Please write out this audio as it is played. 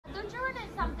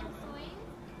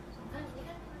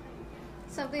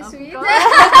Something sweet?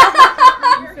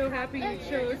 I'm so happy you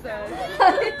chose us.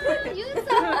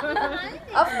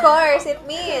 Of course, it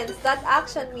means that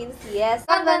action means yes.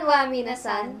 Konbanwa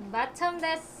minasan, Batam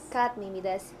desu. Kat Mimi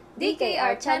desu.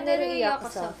 DKR channel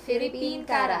yokoso, Philippine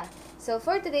Kara. So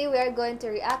for today, we are going to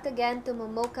react again to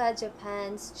Momoka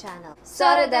Japan's channel.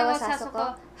 Soredewa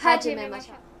Sasoko, hajime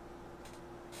masho.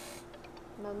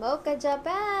 Momoka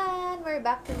Japan! We're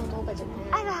back to Momoka Japan.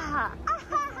 Ara!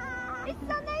 It's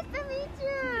so nice to meet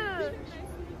you!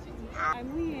 I'm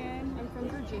Leanne. I'm from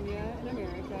Virginia in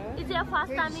America. Is it your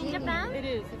first time in Japan? It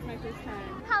is. It's my first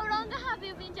time. How long have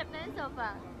you been in Japan so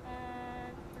far?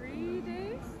 3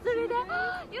 days. 3 days?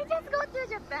 You just go to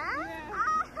Japan?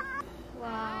 Wow.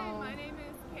 Hi, my name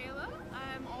is Kayla.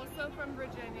 I'm also from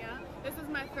Virginia. This is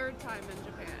my 3rd time in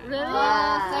Japan. Really?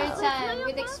 Wow, third It's time your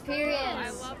with first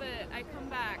experience. I love it. I come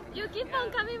back. You keep on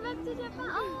coming back to Japan?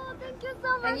 Oh, thank you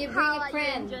so much. And you bring How a are you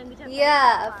friend. enjoying Japan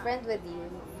Yeah, so a far? friend with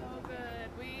you. So good.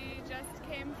 We just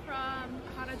came from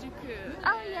Harajuku.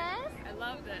 Oh, yes? I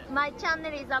loved it. My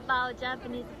channel is about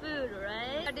Japanese food,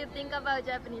 right? What do you think about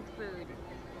Japanese food?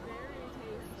 Very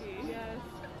tasty. Yes.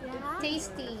 Yeah.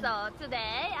 Tasty. So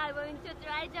today I'm going to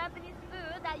try Japanese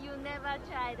food that you never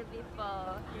tried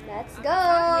before. Let's go!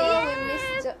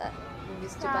 We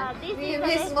miss Japan. This We is a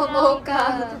miss restaurant.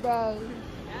 Momoka today.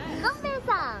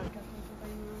 Gombe-san.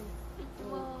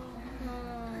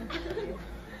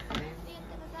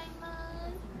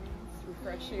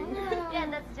 Refreshing. Yeah,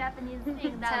 that's Japanese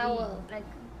thing that Towel. we like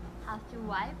have to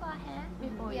wipe our hand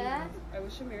before Yeah. I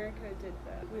wish America did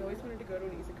that. We always wanted to go to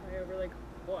an izakaya. We're like,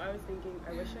 well, I was thinking,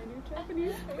 I wish I knew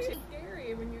Japanese. It's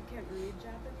scary when you can't read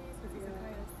Japanese because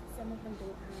izakayas, some of them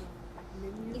don't have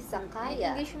menus. Izakaya.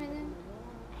 English man.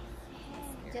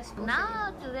 Just go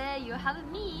Now today you have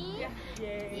me. Yeah.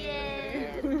 Yay.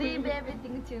 Yes, leave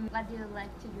everything to me. What do you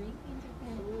like to drink in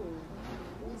Japan? Ooh.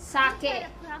 Sake.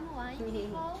 Plum wine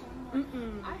before?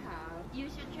 I have. You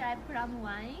should try plum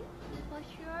wine for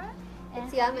sure.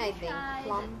 It's And yummy, I have you think.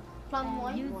 tried, Plum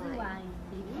wine. yuzu Wine. wine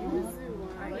before? Yuzu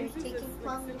wine. You're Yuzu is taking like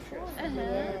plum citrus. before. Uh-huh.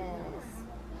 Yes.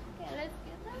 Okay, let's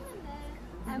get on then.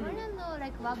 I wanna know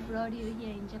like what brought you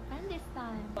here in Japan this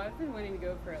time. Well, I've been wanting to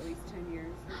go for at least 10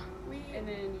 years now. And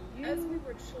then as we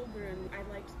were children, I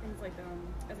liked things like,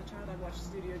 as a child I watched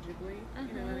Studio Ghibli.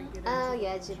 You know, I get Oh into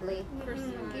yeah, Ghibli. first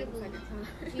time, Ghibli. second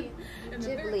time. And the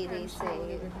third Ghibli, time they she say.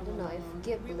 wanted to I come don't know if along.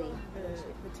 Ghibli. We loved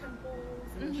the temples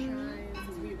and the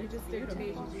shrines. We just did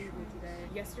Beijing today.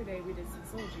 Yesterday we did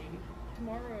Sitsoji.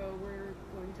 Tomorrow we're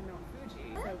going to Mount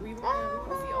Fuji. So we want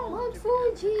to see all Mount of Japan.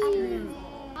 Fuji!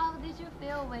 How did you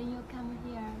feel when you come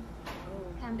here?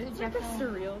 Come to It's like a Japan.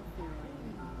 surreal feeling.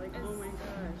 Like, oh my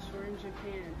gosh, we're in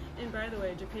Japan. And by the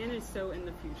way, Japan is so in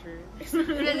the future.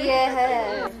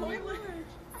 Yeah.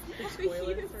 The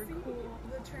spoilers are cool.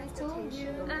 The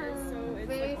transportation is so it's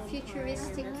Very like on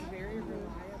futuristic. time, it's very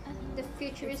reliable. The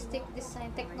futuristic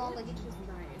design technology. Which is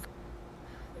nice.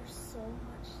 There's so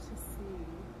much to see.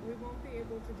 We won't be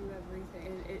able to do everything.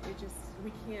 And it just,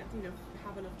 we can't,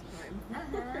 have enough time.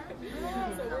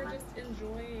 So we're just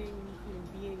enjoying,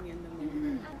 being in the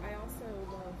moment. I also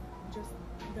love just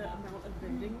the amount of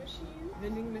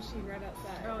vending machine right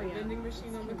outside. Oh, yeah. Vending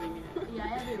machine on the beach.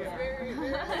 Yeah, everywhere. Very,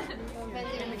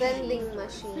 very Vending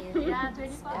machine. Yeah,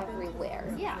 24.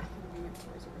 Everywhere. Yeah.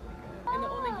 And the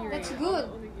onigiri. That's good.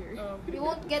 The onigiri. You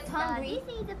won't get hungry.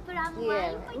 This is the plum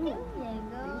Yeah.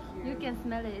 wine. You can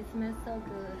smell it. It smells so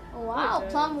good. Oh, wow,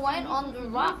 plum wine on the This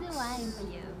rocks. is wine for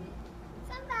you.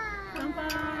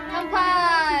 Sanbai.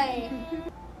 Kanpai!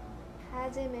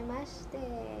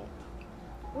 Hajimemashite.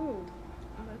 Ooh,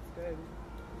 that's good.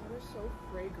 They're so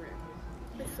fragrant.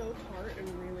 It's so tart and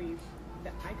really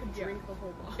that I could drink the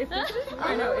whole bottle.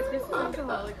 I know, if this is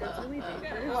alcoholic, that's really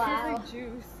dangerous. Wow. It's like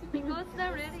juice. Because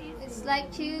they're really It's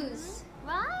like juice.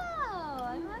 wow,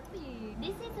 I'm happy.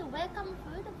 This is a welcome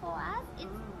food for us. It's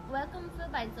welcome food,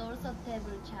 but it's also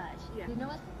table charge. Yeah. You know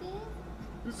what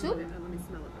it is? Soup? Let me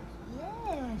smell it first.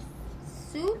 Yes.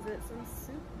 Soup? Is it some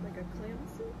soup? Like a clam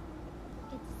soup?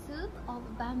 It's soup of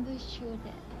bamboo shoot.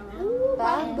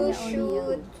 Bamboo And shoot.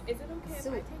 onion. Is it okay if I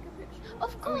Soup. take a picture?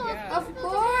 Of course. yeah. Of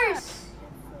course!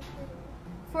 It's so pretty.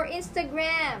 For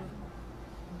Instagram.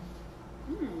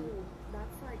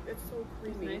 That's like, it's so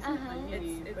creamy. and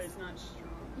tangy, but it's not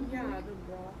strong. Yeah, the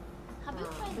broth. Have you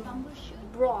tried bamboo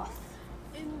shoot? Broth.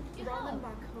 In ramen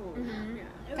back home.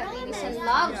 Yeah. Kalinisan Yeah.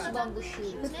 loves Yeah. bamboo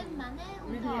shoot. Shoot mane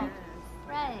on top.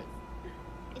 Right.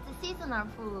 It's a seasonal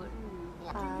food.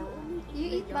 You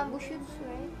eat bamboo shoots,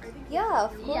 right? Yeah,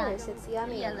 of course. It's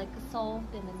yummy. Yeah, like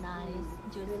soft and nice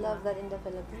juice. We love that in the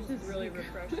Philippines. This is really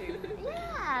refreshing.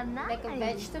 Yeah, nice. Like a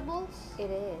vegetables.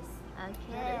 It is.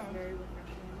 Okay. It's very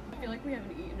refreshing. I feel like we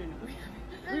haven't eaten enough.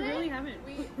 We really haven't.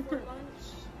 For lunch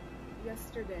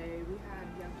yesterday we had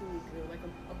yakiniku, like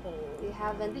a bowl. You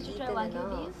haven't Did you eaten try wagyu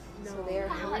enough, beef? so No. they're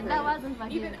That hungry. That wasn't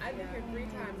wagyu. Even I've been here 3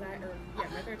 times. My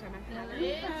 3rd time I haven't.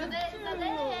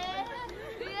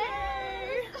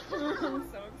 I'm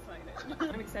so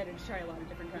excited. I'm excited to try a lot of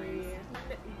different kinds.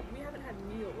 We haven't had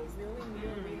meals. The only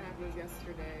meal we had was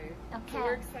yesterday. So Okay.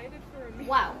 we're excited for a meal.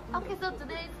 Wow. Okay, so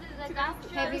today is like after.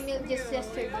 Heavy meal just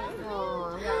yesterday.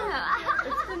 Oh.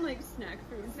 It's been like snack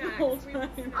food the Snacks. whole We- time.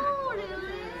 Oh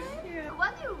really? Yeah.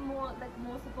 What do you most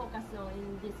focus on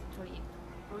in this trip?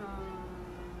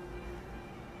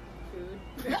 Food.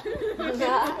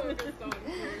 Focused on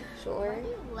food. Sure. What do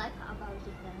you like about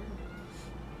Japan?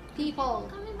 People.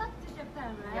 Coming back to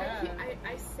Japan, right? Yeah.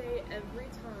 I say every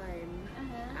time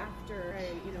after I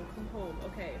come home,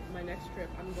 okay, my next trip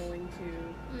I'm going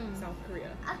to South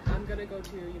Korea. I'm gonna go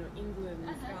to England,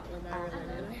 Scotland,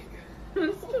 Ireland, and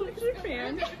I Still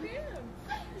Japan.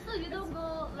 So you don't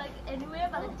go like anywhere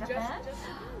but like Japan?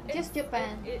 Just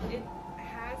Japan. It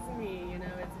has me,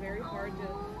 it's very hard to.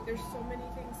 There's so many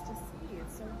things to see.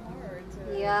 It's so hard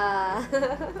to. Yeah.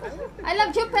 I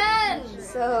love Japan.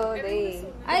 So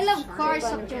I love keep cars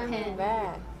on of coming Japan.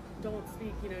 back. Don't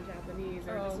speak, Japanese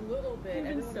or just a little bit. They've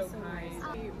been Everyone's so so kind.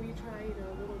 nice. We try,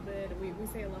 a little bit. We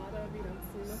say a lot of,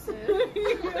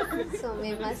 sumimasen.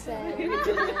 Sumimasen.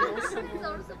 It's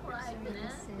also pride,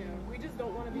 We just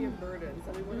don't want to be a burden,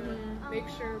 so we want to make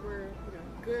sure we're,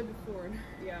 good foreigners.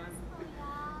 Yeah.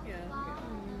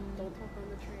 Don't talk on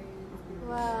the train.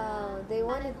 Wow, they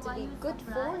wanted to be good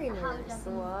foreigners.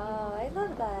 Wow, I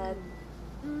love that.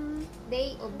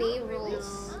 They obey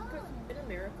rules. In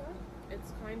America,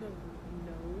 it's kind of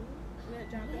known that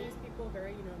Japanese people are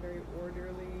very, very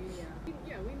orderly.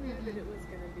 Yeah, we knew that it was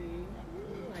going to be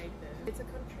like this. It's a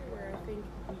country where I think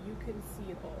you can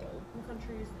see it all. Some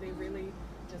countries, they really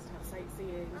just have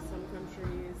sightseeing. Some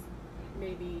countries,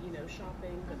 maybe,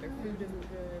 shopping, but their food isn't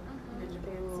good. And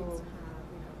Japan seems to have,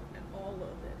 all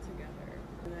of it together.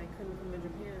 And I couldn't come to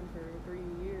Japan for 3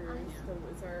 years. So it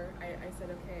was I said,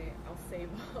 okay, I'll save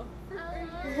up for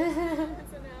 3 years. And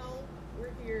so now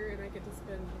we're here and I get to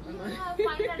spend my money.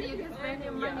 Yeah, finally you can spend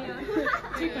your money.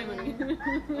 Take my money. Oh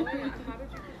yeah, how did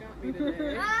you forget me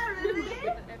today? Really?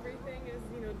 Everything is,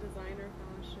 designer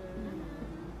fashion.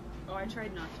 Oh, I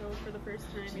tried natto for the first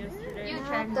time yesterday. You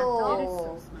tried It is natto.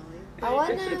 so smelly. I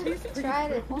wanna try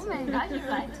it. Oh my god, you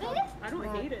liked it? I don't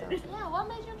hate it. Yeah, what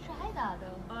made you try that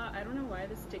though? I don't know why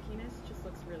the stickiness just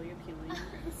looks really appealing.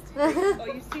 Oh,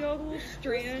 you see all the little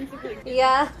strands of like.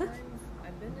 Yeah.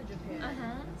 I've been to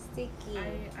Japan. Sticky.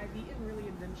 I've eaten really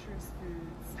adventurous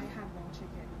foods. I had raw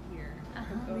chicken here.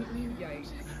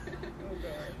 Yikes. Oh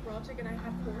god. Raw chicken, I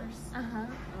had horse.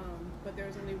 But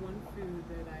there's only one food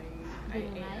that I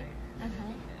Didn't ate. like?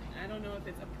 I don't know if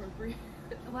it's appropriate.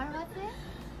 What was it?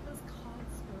 It was cod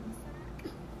sperm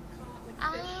sack. Cod, like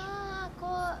fish. Ah,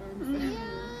 Sperm sack.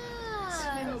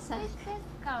 yeah. sack. Fish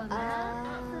pescal,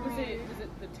 Is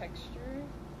it the texture?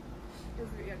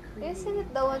 Creamy. Isn't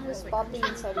it the one who's popping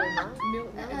inside your mouth?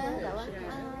 Milk that one? Yeah,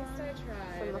 at least I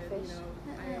tried. From a and, fish.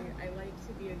 I like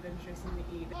to be adventurous and to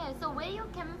eat. Yeah, so where you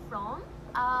came from?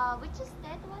 Which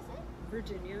state was it?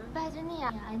 Virginia.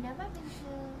 Virginia. Yeah, I never been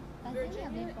to Virginia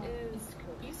Virginia before. is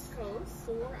East Coast,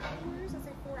 4 hours. I'd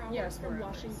say 4 hours Yes, 4 from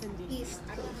hours. Washington D.C. East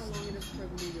I don't know how long it is from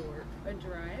New York. A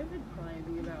drive would probably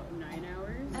be about 9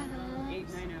 hours.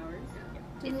 8-9 hours.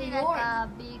 To Is New it York. like a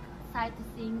big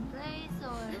sightseeing place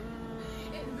or?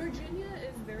 Virginia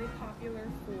is very popular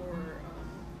for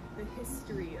the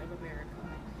history of America.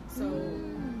 So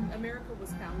America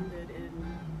was founded in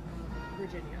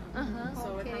Virginia.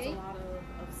 So it has a lot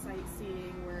of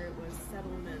sightseeing where it was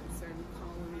settlements and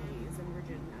colonies in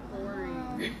Virginia. Boring.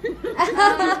 I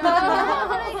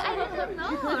don't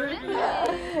know, really.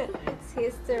 It's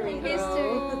history.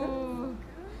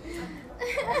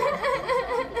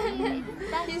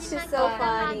 She's just so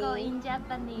funny. In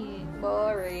Japanese.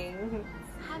 Boring.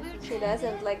 Have you She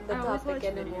doesn't like the I always topic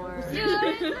watch anymore.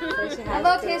 videos. So she has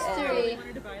About to, I history.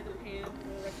 wanted to buy the pan,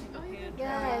 the rectangle pan.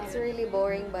 Yeah, it's really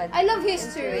boring, but I love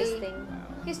history. interesting.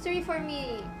 History for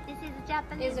me. This is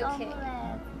Japanese It's okay.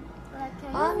 omelette.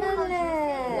 Like,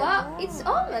 Omelette. Wow, it's You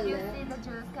omelette. see the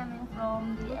juice coming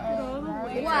from the all the egg,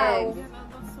 right? layers. Wow. Yeah,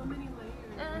 that's so many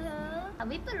layers.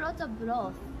 We put lots of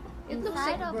broth It looks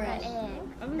inside like of bread. the egg.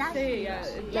 I would That's say, it. yeah,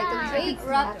 it's Like Yeah. a cake,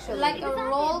 Actually. like a Exactly,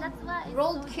 rolled that's why it's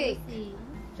rolled so cake. juicy.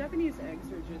 Japanese eggs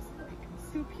are just like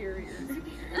superior.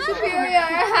 Superior.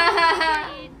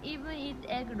 Even eat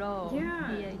egg roll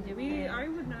Yeah, here in Japan. I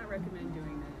would not recommend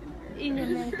doing that in America. in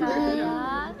America.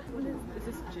 Yeah. What is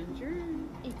this ginger?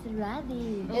 It's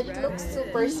ready. It looks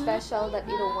super special that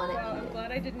you don't want to I'm eat it.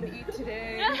 glad I didn't eat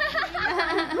today.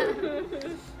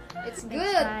 It's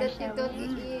good that you don't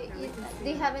eat.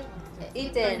 They haven't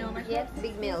Eaten yet?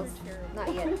 Big meals.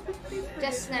 Not yet.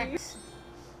 just snacks.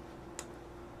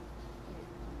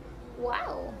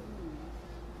 Wow.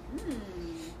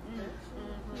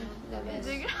 The best.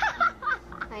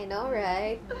 I know,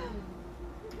 right?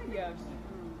 Yes.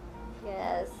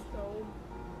 Yes. So,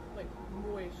 like,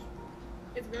 moist.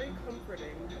 It's very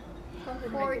comforting. I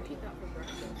Comfort. could eat that for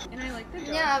breakfast. And I like the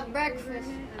dark Yeah, chocolate breakfast. in it.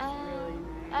 It's really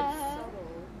nice. It's subtle.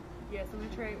 Yes, I'm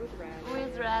gonna try it with red.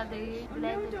 With ready. Oh, no,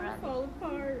 Blended don't ready. fall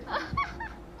apart.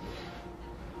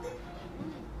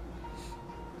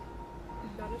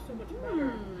 That is so much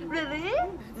better. Really?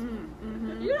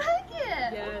 Mm-hmm. You like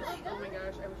it? Yes. Oh my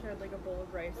gosh, I wish I had like a bowl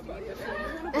of rice to eat this.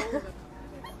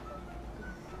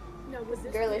 Now, would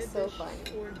this girl be is a so dish funny.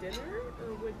 for dinner, or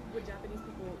would Japanese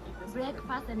people eat this?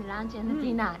 Breakfast and lunch and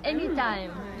dinner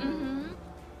anytime. Mm-hmm.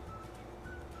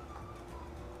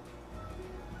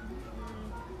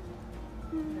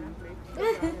 That makes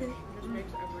it just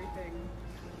makes everything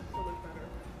so much better.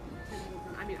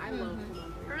 I mean, I love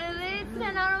Momoka. Really?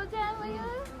 10 out of 10 for you?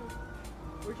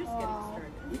 We're just getting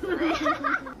started.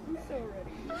 I'm so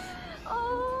ready.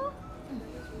 Oh.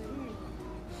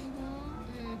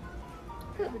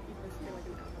 I would eat this for like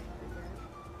an appetizer.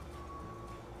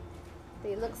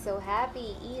 They look so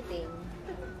happy eating.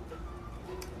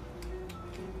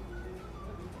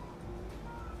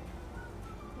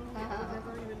 I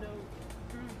never even know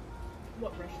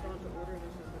what restaurant to order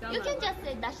this at. You can just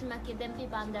say dashimaki, then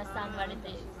people understand what it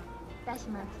is.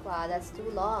 Dashimaki. Wow, that's too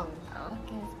long.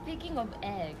 Okay. Speaking of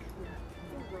egg.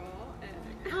 Raw egg.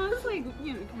 Oh, it's like,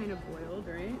 you know, kind of boiled,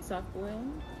 right? Soft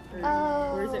boiled?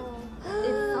 Oh. Or is it?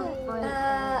 It's soft boiled egg.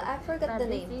 I forgot But the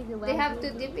this name. is They have wagyu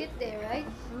to dip it there, right? I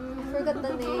forgot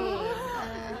the name.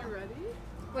 Are you ready?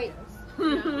 Wait. I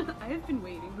have been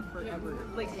waiting forever.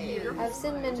 Like years. I've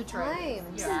seen many to try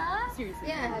this. times. Yeah. Seriously.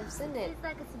 Yeah. I've seen it. It's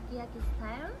like a sukiyaki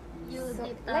style. You So,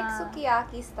 dip like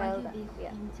sukiyaki style. wagyu beef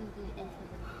Yeah. into the egg.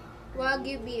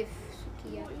 Wagyu beef.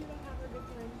 Sukiyaki. You don't have a good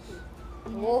time too.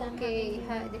 Okay.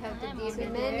 They have to dip Too it there.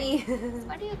 many.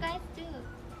 What do you guys do?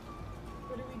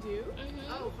 What do we do?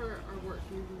 Oh, for our work.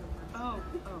 We do our work.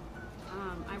 Oh.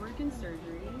 I work in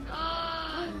surgery.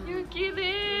 You're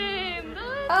kidding!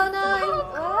 Oh no!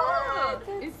 What?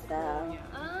 It's That's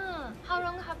How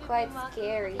long have you quite been working?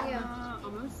 scary. Yeah.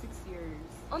 almost 6 years.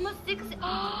 Almost 6. So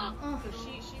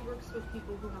she works with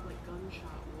people who have like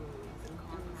gunshot wounds and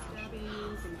car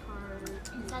stabbings and cars.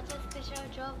 It's such a special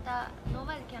job that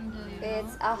nobody can do. You know?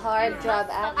 It's a hard job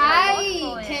I-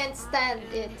 actually. I can't stand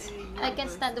it. I can't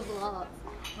stand the blood.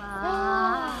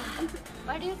 Wow.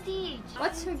 What do you teach?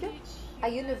 What's her job? A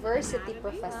university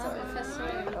professor. Professor.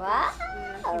 Wow.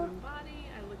 Human body.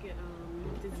 I look at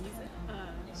diseases.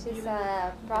 She's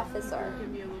a professor. Can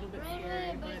be a little bit Really,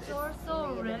 scary, but but it's also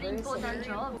a really important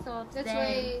job. So That's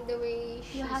today, why the way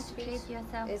she you have to speaks. treat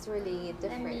yourself. It's really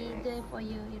Let me different. do it for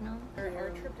you, you know.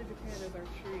 our trip to Japan is our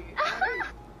treat.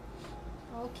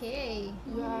 Okay.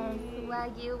 Yes,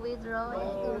 wagyu with raw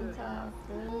egg on top.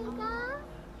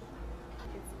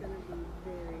 It's gonna be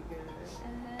very good. It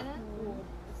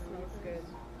smells good.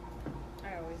 I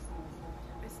always smell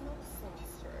I smell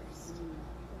sauce first.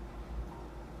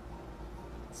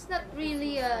 It's not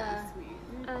really Sweet.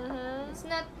 it's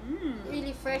not Mm.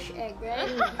 really fresh egg, right?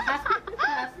 half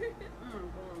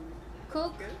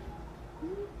cook.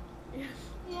 Yeah.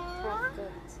 Yeah. That's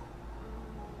good.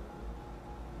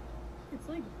 It's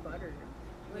like butter.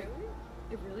 Like,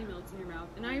 it really melts in your mouth.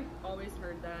 And I've always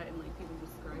heard that in like people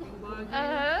describing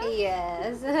wagyu.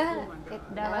 Yes. It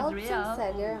That was melts real.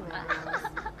 inside your mouth.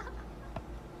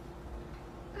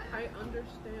 I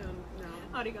understand now.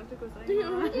 Arigato gozaimasu.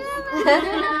 And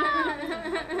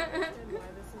why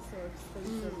this is so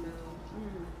expensive now.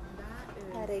 That is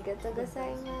Arigato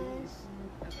gozaimasu.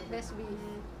 Best beef. oh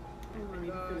my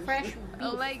gosh. Fresh beef.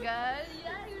 Oh my god.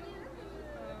 Yeah, you did.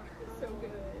 So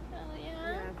good. Oh Yeah,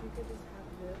 yeah. if we could just have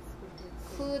this, we could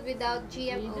Food without We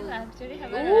do GMO. actually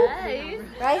have Ooh. a rice.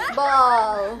 Rice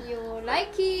ball. You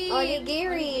like it?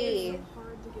 Onigiri. It's so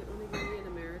hard to get onigiri in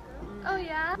America. Oh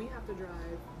yeah. We have to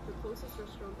drive. The closest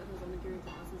restaurant that has onigiri to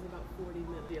us is about 40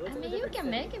 minutes. I mean, you can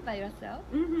make it by yourself.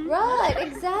 Mm-hmm. Right,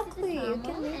 exactly. You Salmon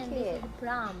can make and it. This is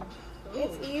plum.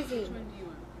 It's easy. Which one do you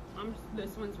want?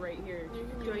 This one's right here.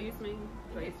 Do I use my?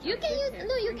 Do I use You can use. Here.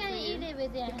 No, you can eat it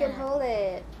with your You can hand. hold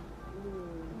it.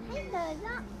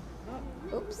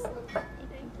 Oh, Oops.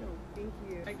 Thank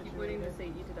you. I keep wanting to say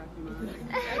itadakimasu.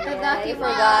 Yeah, you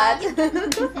forgot.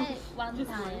 Say one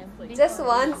time. Just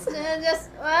before. once? Just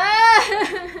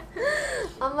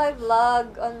On my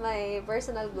vlog, on my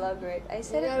personal vlog, right? I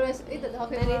said it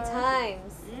many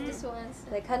times. Just once.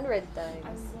 Like 100 I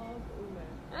times. love ume.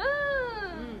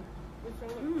 It's so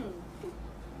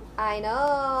I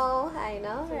know,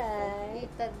 right?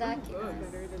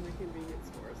 Itadakimasu. better than the convenience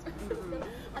stores.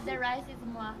 The rice is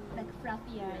more like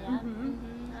fluffier, yeah.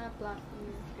 Fluffy.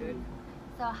 Good.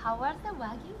 So how was the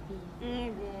wagyu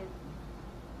beef?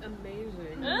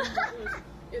 Amazing.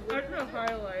 It That's the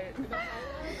highlight.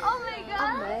 Oh my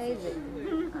god!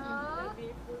 Amazing. Oh,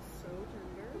 beef was so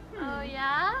tender. oh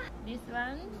yeah. This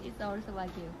one is also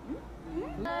wagyu.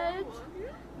 But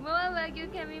more wagyu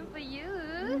coming for you.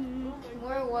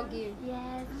 More wagyu.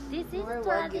 Yes, this is More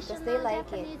wagyu 'cause they traditional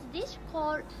like it. Japanese dish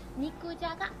called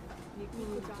nikujaga.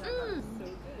 Nikujaga. So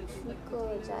good. It's like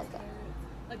Nikujaga.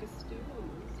 like a stew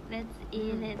almost. Let's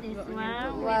eat it, this Wow.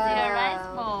 one with your rice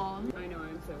Wow. bowl. I know,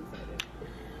 I'm so excited.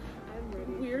 I'm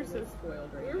ready. We're so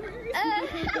spoiled right We're now.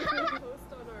 very post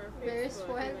on our Very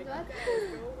Facebook, spoiled, like, what? guys,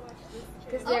 go watch this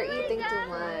Because channel. they're Oh my eating too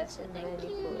God. much and Thank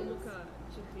many you. foods. Momoka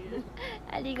Japan.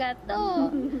 ありがと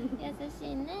う。優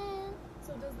しいね。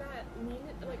 So does that mean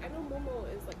it? Like I know Momo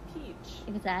is like peach.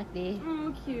 Exactly.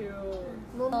 Oh, cute.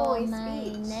 Momo is my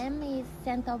peach. name is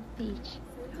Scent of Peach.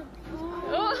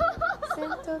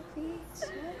 Scent of peach.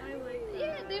 I like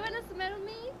Yeah, do you wanna smell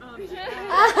me?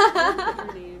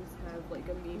 Different names have like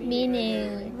a meaning. Meaning.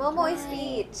 Momo is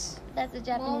peach. That's a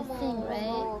Japanese Momo. thing,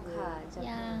 right? Momoka Japan.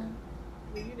 Yeah.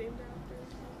 Were you named after?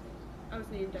 I was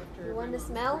named after. You my want to mom's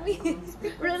smell me?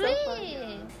 Really? So funny.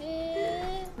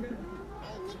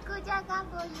 Hey, nikujaga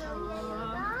for you,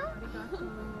 yeah?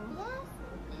 Yes,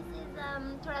 this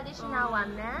is traditional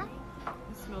one, eh?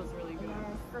 It smells really good.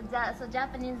 Yes, so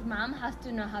Japanese mom has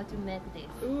to know how to make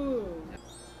this. Ooh.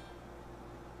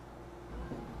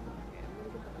 Okay, I'm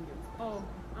gonna get the onions. Oh,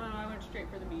 I went straight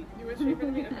for the meat. You went straight for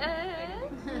the meat.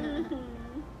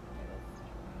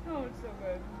 Oh, it's so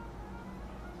good.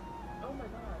 Oh my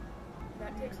god.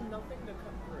 That takes nothing to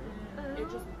cut through. It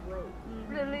just broke.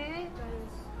 Really? That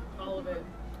is All of it.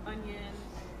 Onion,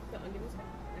 the onion is good.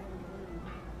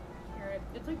 carrot.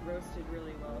 It's like roasted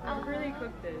really well. I've really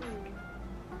cooked this.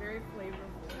 Very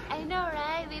flavorful. I know,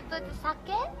 right? We put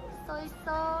sake, soy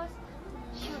sauce,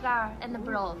 sugar, and the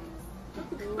broth. Oh,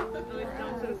 it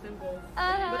sounds so simple.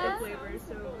 Uh-huh. But the flavor is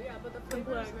so Oh yeah, but the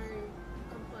flavor is very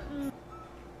complex.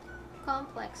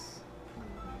 Complex.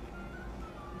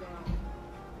 Yeah.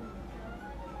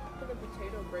 The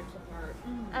potato breaks apart.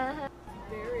 Uh-huh.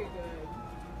 Very good.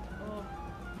 Oh.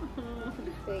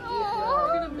 They eat We're raw.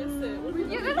 gonna miss it. What are we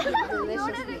You're gonna gonna, do? you're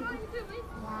Deliciously. going to miss.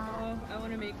 Oh, I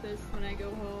want to make this when I go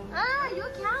home. Ah, you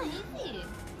can easy.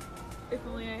 If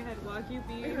only I had wagyu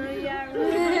beef. Yeah,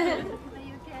 right. So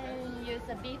you can use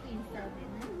a beef instead.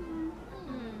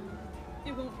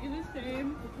 It won't be the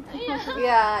same.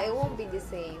 Yeah, it won't be the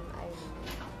same.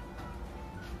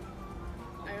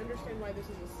 I understand why this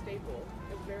is a staple.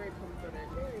 It's very comforting.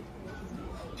 Very tasty.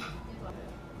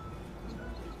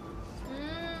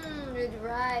 With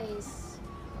rice.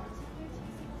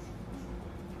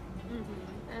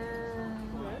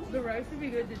 The rice would be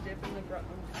good to dip in the broth.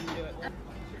 Do it.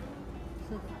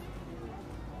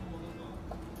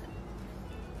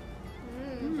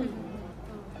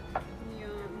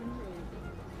 Yum.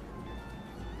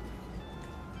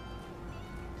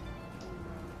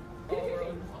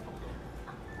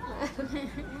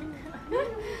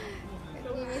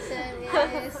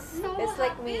 Yes. It's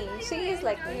like me. She is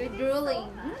like You're me. drooling.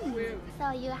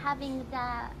 So you're having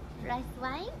the rice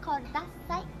wine called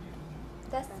dassai.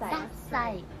 That's like.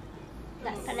 Dassai.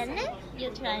 だからね、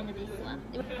you're trying this one.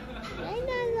 はい、ど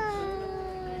うぞ。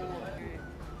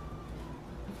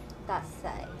 That's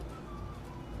like.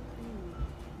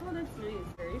 Oh, that's nice.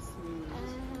 Very smooth.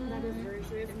 That is very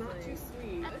sweet. It's not too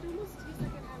sweet. It almost tastes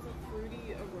like it has a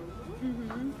fruity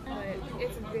aroma, but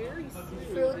it's very sweet.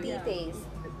 Fruity taste.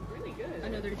 It's really good.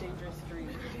 Another dangerous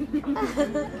drink.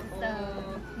 So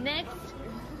next,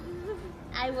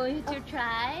 I want you to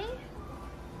try.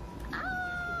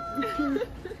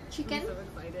 Chicken? So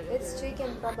excited. It's chicken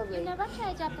You probably. never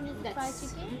try Japanese fried That's-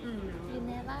 chicken? You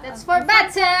never? That's Okay. for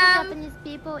Batam! Japanese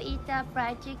people eat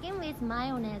fried chicken with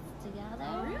mayonnaise together.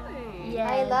 Really? Yes,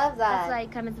 I love that. That's why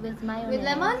it comes with mayonnaise. With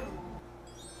lemon?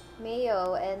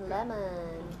 Mayo and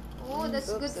lemon. Oh, that's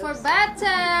Oops, good for oops.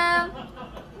 Batam!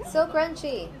 So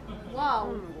crunchy.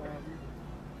 Wow.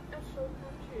 It's so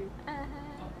crunchy.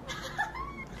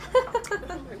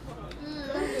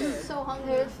 So Her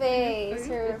hungry. face,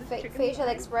 her facial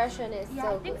expression is Yeah, so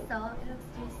I think good. so. It looks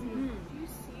juicy. Do you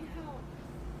see how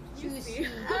Juicy.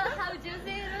 How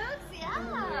juicy it looks? Yeah. Oh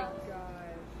my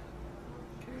gosh.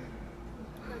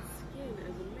 That skin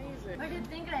it. What do you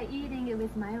think like eating it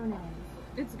with mayonnaise?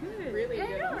 It's good. Really Yeah,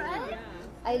 good. right? Yeah.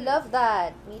 I love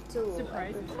that. Me too.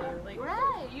 Surprisingly, like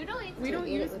Right, you don't eat we don't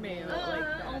eat it use with mayo like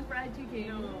that. on fried chicken.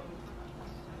 No.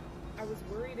 I was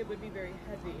worried it would be very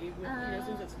heavy with,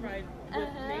 since it's fried with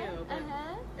mayo, but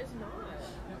it's not.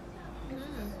 It's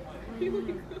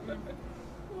really good.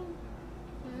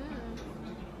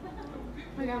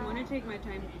 Like I want to take my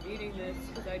time eating this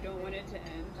because I don't want it to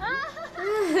end.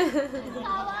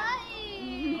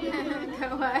 Kawaii!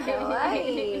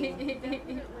 Kawaii.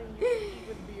 Definitely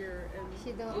with beer and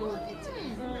She don't want it to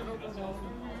end. alcohol.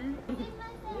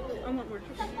 I want more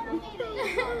chicken.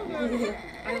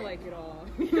 I like it all.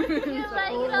 You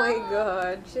like Oh it my all?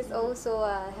 god. She's also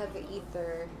a heavy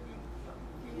eater.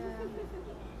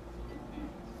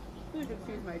 You can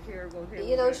see my terrible hair.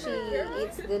 You know she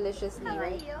eats deliciously, How are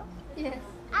right? you? Yes.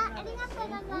 Ah, arigatou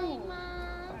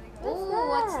gozaimasu. Oh,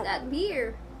 what's that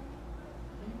beer?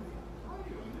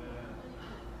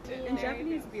 And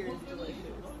Japanese beer is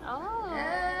delicious. Oh. Oh,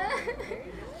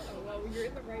 well, you're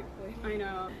in the right place. I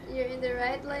know. You're in the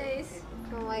right place.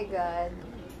 Oh my god.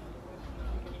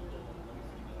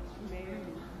 Man.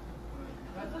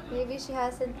 Maybe she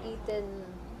hasn't eaten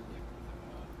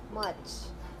much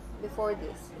before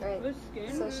this, right? The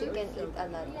skin So she can is so eat a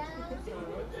lot.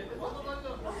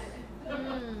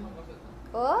 Mm.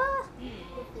 Oh!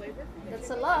 The flavor That's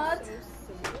a lot. is so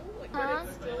simple, like, Huh? but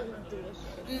it's still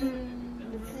delicious.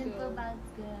 Simple but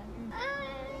good.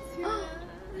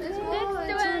 This Next one, one,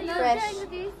 tuna. you Fresh. try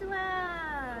this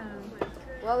one.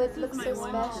 Wow, it looks so my one.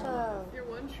 special. Your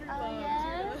one true Oh, love,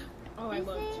 yeah? tuna. Oh, I Is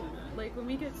love it? tuna. Like when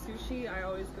we get sushi, I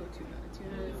always go tuna.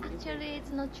 Tuna is easy. Actually,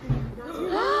 it's not true. I'm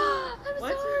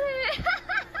What? sorry.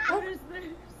 What is this?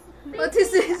 What is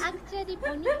this? Actually,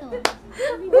 bonito.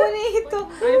 Bonito.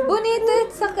 Bonito,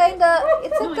 it's a kinda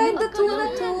tuna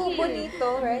too.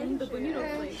 Bonito, right? The bonito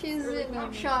flakes. She's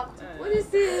shocked. What is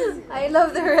this? I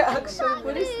love the reaction.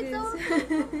 What is this?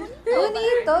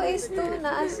 Bonito is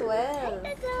tuna as well.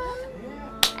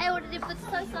 I already put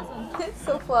soy sauce on. It's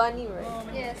so funny, right?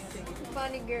 Yes,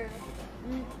 funny girl.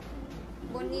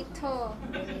 Bonito.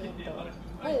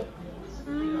 Oh,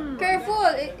 careful!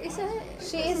 It's a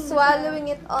She is swallowing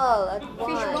it all at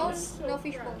fish once. bones. No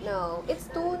fish bones. No, it's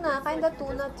tuna, kinda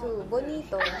tuna too.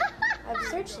 Bonito. I've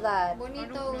searched that.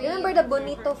 Bonito. You remember the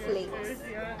bonito flakes?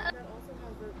 That also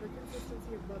has the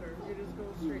consistency of butter. You just go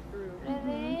straight through.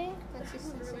 Really?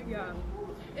 Consistency. Yeah.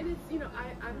 And it's,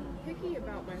 I'm picky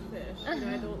about my fish. I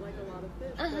don't like a lot of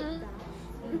fish, but that's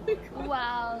really good.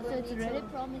 Wow, so it's really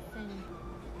promising.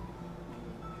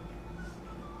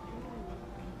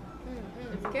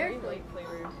 It's Careful. very light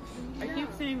flavored. I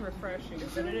keep saying refreshing,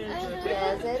 but it is.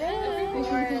 Yes, it is. Of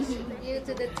course, due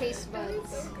to the taste buds.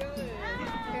 So good.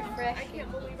 I Refreshing.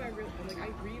 can't believe I really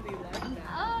like that.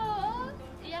 Oh,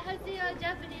 yeah, how's your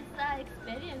Japanese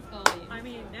experience going? I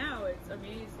mean, now it's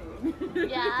amazing.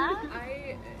 Yeah?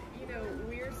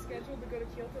 We're scheduled to go to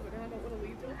Kyoto, but now I don't want to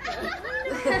leave Tokyo.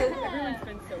 Everyone's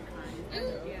been so kind. So,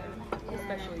 Yeah.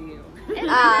 especially you.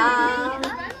 Ah.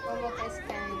 Momoka is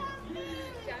kind.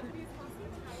 Japanese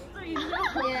hospitality. I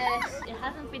know. Yes. It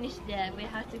hasn't finished yet. We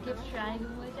have to keep trying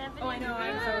more Japanese. Oh, I know.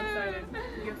 I'm so excited.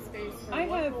 Give space for I have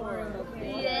one more.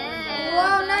 Yeah.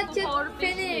 Wow, not yet Four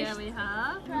fish finished. Here we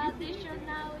have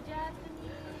traditional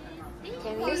Japanese.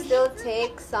 Can you still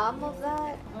take some of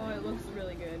that? Oh, it looks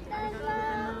really good. That's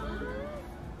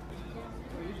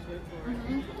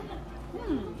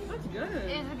good.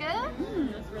 Is it good?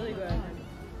 That's really good.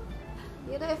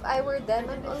 You know, if I were them,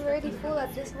 I'm already full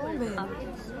at this moment.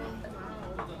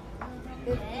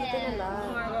 They've eaten a Oh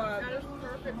lot. my god. That is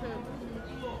perfect.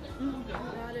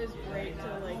 That is great to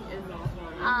end off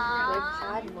on. They've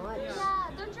had much. Yeah,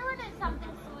 don't you want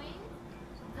something sweet?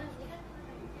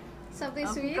 Something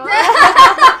sweet.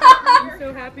 I'm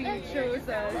so happy you chose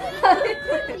us.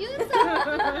 You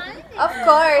saw behind it. Of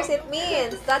course, it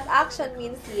means that action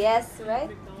means yes, right?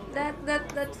 that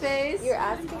face. You're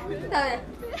asking me. Sabi,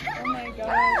 Oh my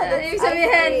god. ibig That's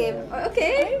sabihin, ice cream.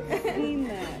 okay. Seen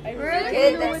that. I We're really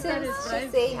okay. don't know what that Since is, but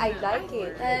she's saying I like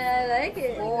it. I like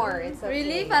it. More, it's okay.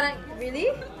 Really? Parang, really?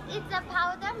 It's a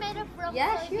powder made from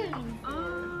Yeah, sure.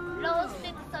 soybeans.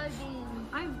 Roasted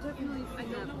soybeans. I've definitely seen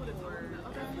that before.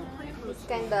 It's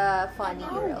kinda funny,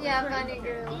 girl. Yeah, funny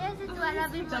girl. Yes, it's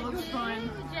warabi That looks fun.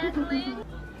 gently.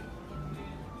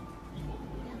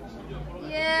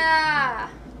 Yeah.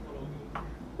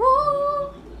 Woo!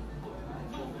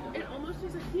 It almost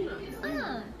tastes like peanuts.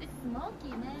 It's smoky,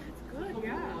 man. It's good,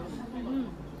 yeah.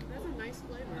 That's a nice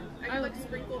flavor. I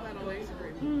sprinkle that on ice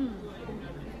cream.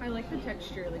 I like the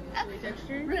texture, like the chewy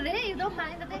texture. Really? You don't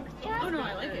mind the texture? Oh no,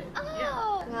 I like it.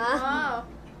 Oh. Ah, Wow.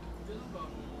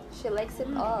 she likes it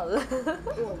all.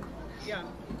 Yeah,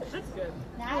 that's good.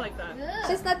 I That's like that. good.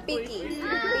 She's not picky.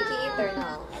 Picky eater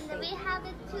now. And we have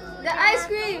it too. The ice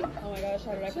cream! Oh my gosh,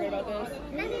 how did I forget about this?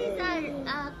 That is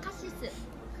cashew.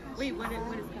 Wait, what is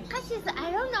cashew? Cashew, I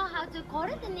don't know how to call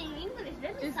it in English.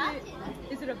 Let me search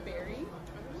it. Is it a berry?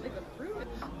 Like a fruit?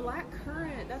 Black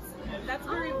currant. That's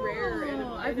very rare in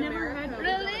I've never America. had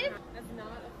Really? That's not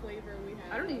a flavor we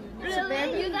have. I don't even know.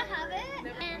 Really? You don't have it?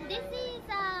 And this is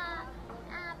pear.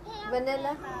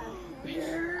 Vanilla.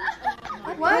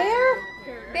 What? Pear?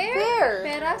 Pear? Pear.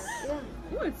 Peras?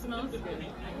 Yeah. Ooh, it smells good.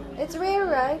 It's rare,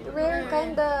 right? Rare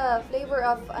kind of flavor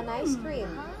of an ice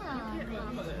cream.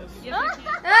 Yes, I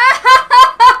can.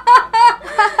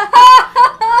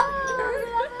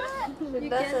 She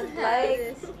doesn't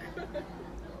like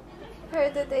her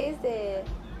to taste it.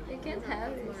 You can't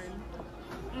have this.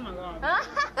 Oh my god.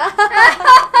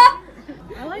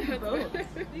 I like both.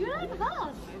 You like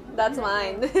both? That's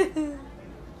mine. The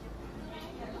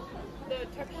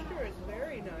texture is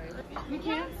very nice. You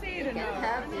can't say it enough.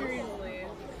 have this. Seriously,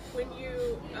 when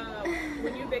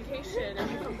you vacation and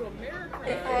you come to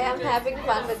America, I am having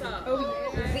fun with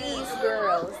these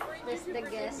girls. There's the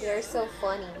guest. They're so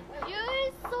funny.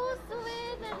 You're so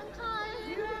sweet and kind.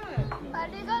 Yeah.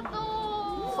 Arigato.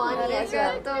 Funny as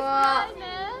well.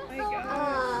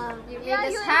 You made Yeah,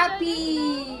 us you happy.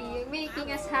 You're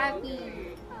making us happy.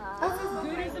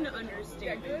 Good is an understatement.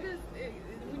 Yeah, good is.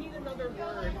 We need another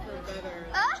word for better.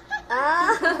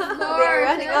 They're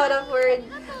running out of word.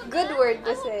 Good word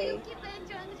to say. Keep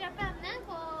enjoying Japan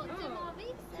for 2 more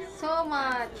weeks. So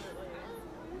much.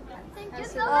 Thank you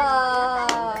so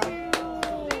Absolutely.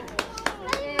 much.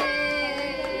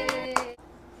 Yay.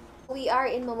 We are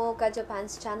in Momoka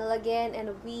Japan's channel again,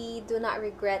 and we do not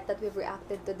regret that we've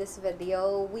reacted to this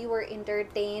video. We were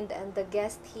entertained, and the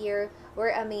guests here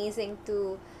were amazing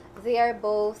too. They are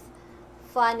both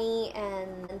funny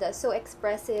and so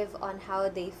expressive on how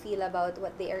they feel about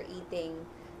what they are eating.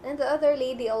 And the other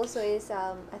lady also is,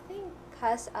 I think,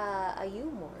 has a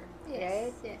humor,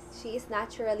 right? Yes. She is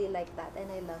naturally like that,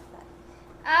 and I love that.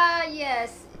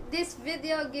 Yes. This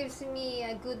video gives me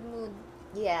a good mood.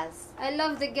 Yes. I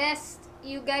love the guests.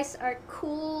 You guys are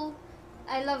cool.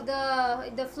 I love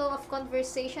the flow of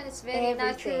conversation. It's very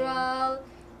Everything. natural.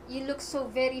 You look so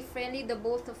very friendly, the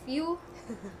both of you.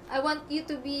 I want you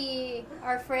to be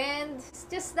our friend. It's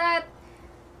just that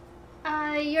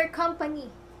your company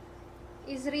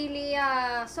is really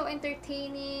so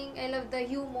entertaining. I love the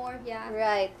humor. Yeah.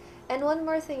 Right. And one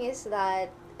more thing is that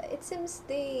it seems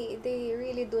they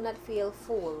really do not feel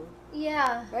full,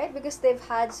 Yeah. right? Because they've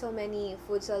had so many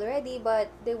foods already, but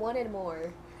they wanted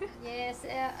more. Yes.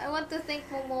 I want to thank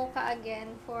Momoka again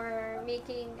for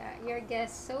making your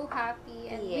guests so happy,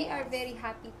 and we are Yes. very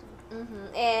happy too.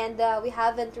 And we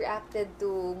haven't reacted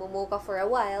to Momoka for a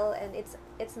while, and it's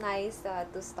nice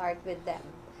to start with them.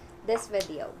 This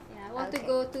video. Yeah, I want to Okay.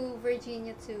 go to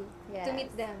Virginia too to Yes.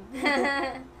 meet them.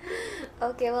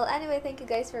 Okay, well anyway, thank you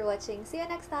guys for watching. See you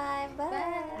next time. Bye.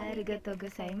 Bye. ありがとうご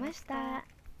ざいました。